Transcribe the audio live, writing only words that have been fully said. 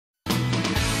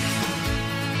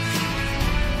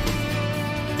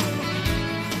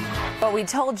Well, we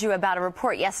told you about a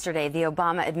report yesterday, the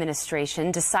Obama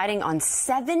administration deciding on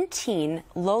 17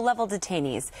 low-level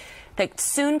detainees that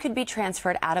soon could be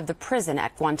transferred out of the prison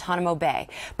at Guantanamo Bay.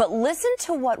 But listen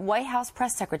to what White House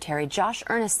Press Secretary Josh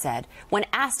Earnest said when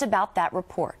asked about that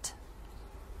report.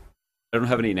 I don't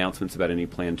have any announcements about any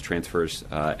planned transfers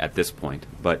at this point,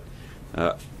 but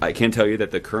I can tell you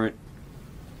that the current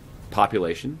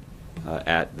population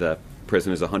at the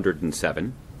prison is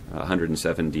 107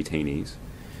 detainees.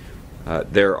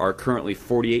 There are currently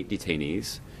 48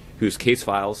 detainees whose case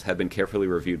files have been carefully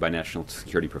reviewed by national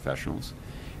security professionals,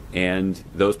 and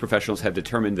those professionals have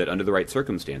determined that under the right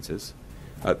circumstances,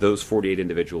 those 48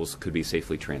 individuals could be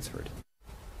safely transferred.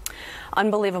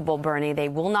 Unbelievable, Bernie. They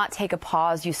will not take a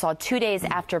pause. You saw 2 days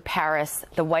after Paris,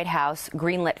 the White House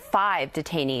greenlit 5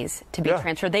 detainees to be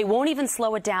transferred. They won't even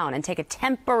slow it down and take a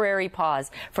temporary pause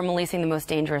from releasing the most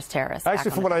dangerous terrorists.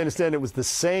 Actually, from what I understand, it was the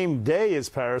same day as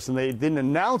Paris, and they didn't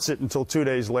announce it until 2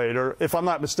 days later, if I'm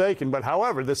not mistaken. But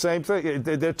however, the same thing.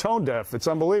 They're tone deaf. It's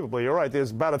unbelievable. You're right.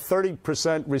 There's about a 30%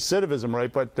 recidivism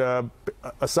rate. But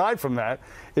aside from that,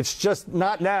 it's just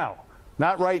not now.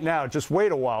 Not right now. Just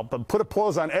wait a while, but put a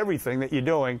pause on everything that you're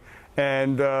doing.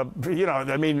 And, you know,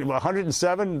 I mean,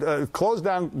 107, close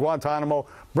down Guantanamo,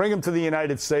 bring them to the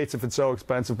United States if it's so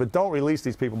expensive, but don't release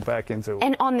these people back into it.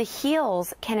 And on the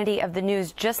heels, Kennedy, of the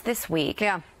news just this week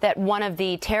that one of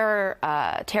the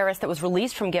terrorists that was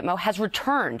released from GITMO has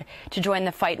returned to join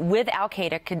the fight with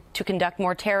al-Qaeda to conduct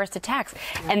more terrorist attacks.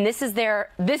 And this is their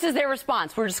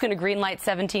response. We're just going to greenlight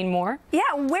 17 more?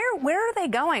 Yeah, where are they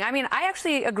going? I mean, I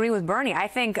actually agree with Bernie. I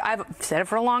think I've said it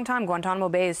for a long time. Guantanamo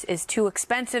Bay is too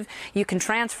expensive. You can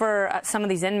transfer some of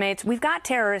these inmates. We've got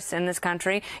terrorists in this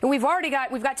country, and we've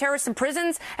got terrorists in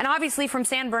prisons, and obviously from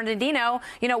San Bernardino,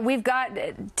 you know, we've got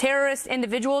terrorist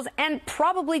individuals and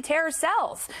probably terror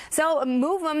cells. So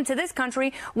move them to this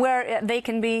country where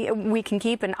we can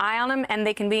keep an eye on them, and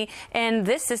they can be in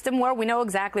this system where we know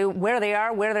exactly where they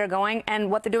are, where they're going, and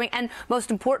what they're doing, and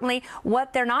most importantly,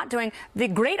 what they're not doing. The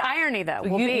great irony, though,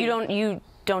 will be you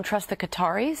don't trust the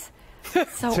Qataris?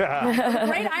 So the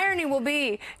great irony will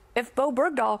be if Bo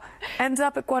Bergdahl ends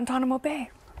up at Guantanamo Bay.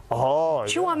 Oh,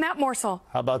 chew on that morsel.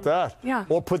 How about that? Yeah.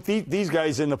 Or put these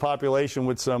guys in the population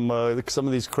with some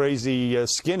of these crazy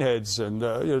skinheads, and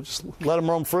you know, just let them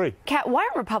roam free. Kat, why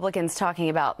aren't Republicans talking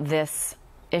about this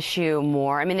issue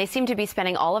more? I mean, they seem to be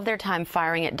spending all of their time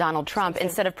firing at Donald Trump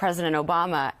instead of President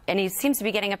Obama, and he seems to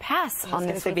be getting a pass on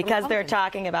this. Because they're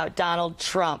talking about Donald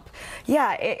Trump.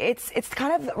 Yeah, it's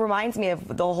kind of reminds me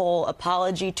of the whole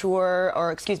apology tour,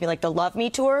 or excuse me, like the Love Me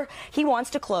tour. He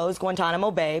wants to close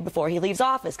Guantanamo Bay before he leaves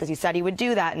office because he said he would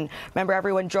do that. And remember,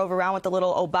 everyone drove around with the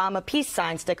little Obama peace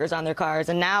sign stickers on their cars,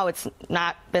 and now it's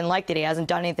not been like that. He hasn't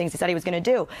done any things he said he was going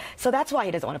to do. So that's why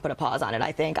he doesn't want to put a pause on it,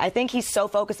 I think. I think he's so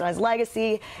focused on his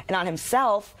legacy and on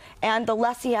himself, and the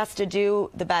less he has to do,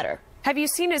 the better. Have you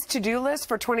seen his to-do list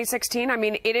for 2016? I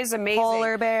mean, it is amazing.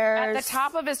 Polar bears. At the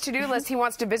top of his to-do list, he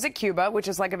wants to visit Cuba, which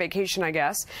is like a vacation, I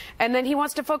guess. And then he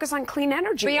wants to focus on clean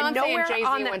energy. Beyonce and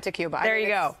Jay-Z went to Cuba. There you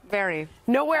go.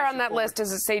 Nowhere on that list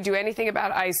does it say do anything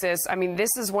about ISIS. I mean,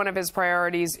 this is one of his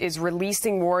priorities, is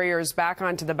releasing warriors back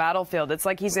onto the battlefield. It's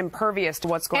like he's impervious to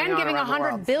what's going on around the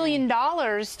world. And giving $100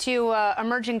 billion to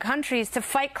emerging countries to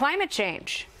fight climate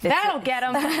change. That'll get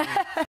them.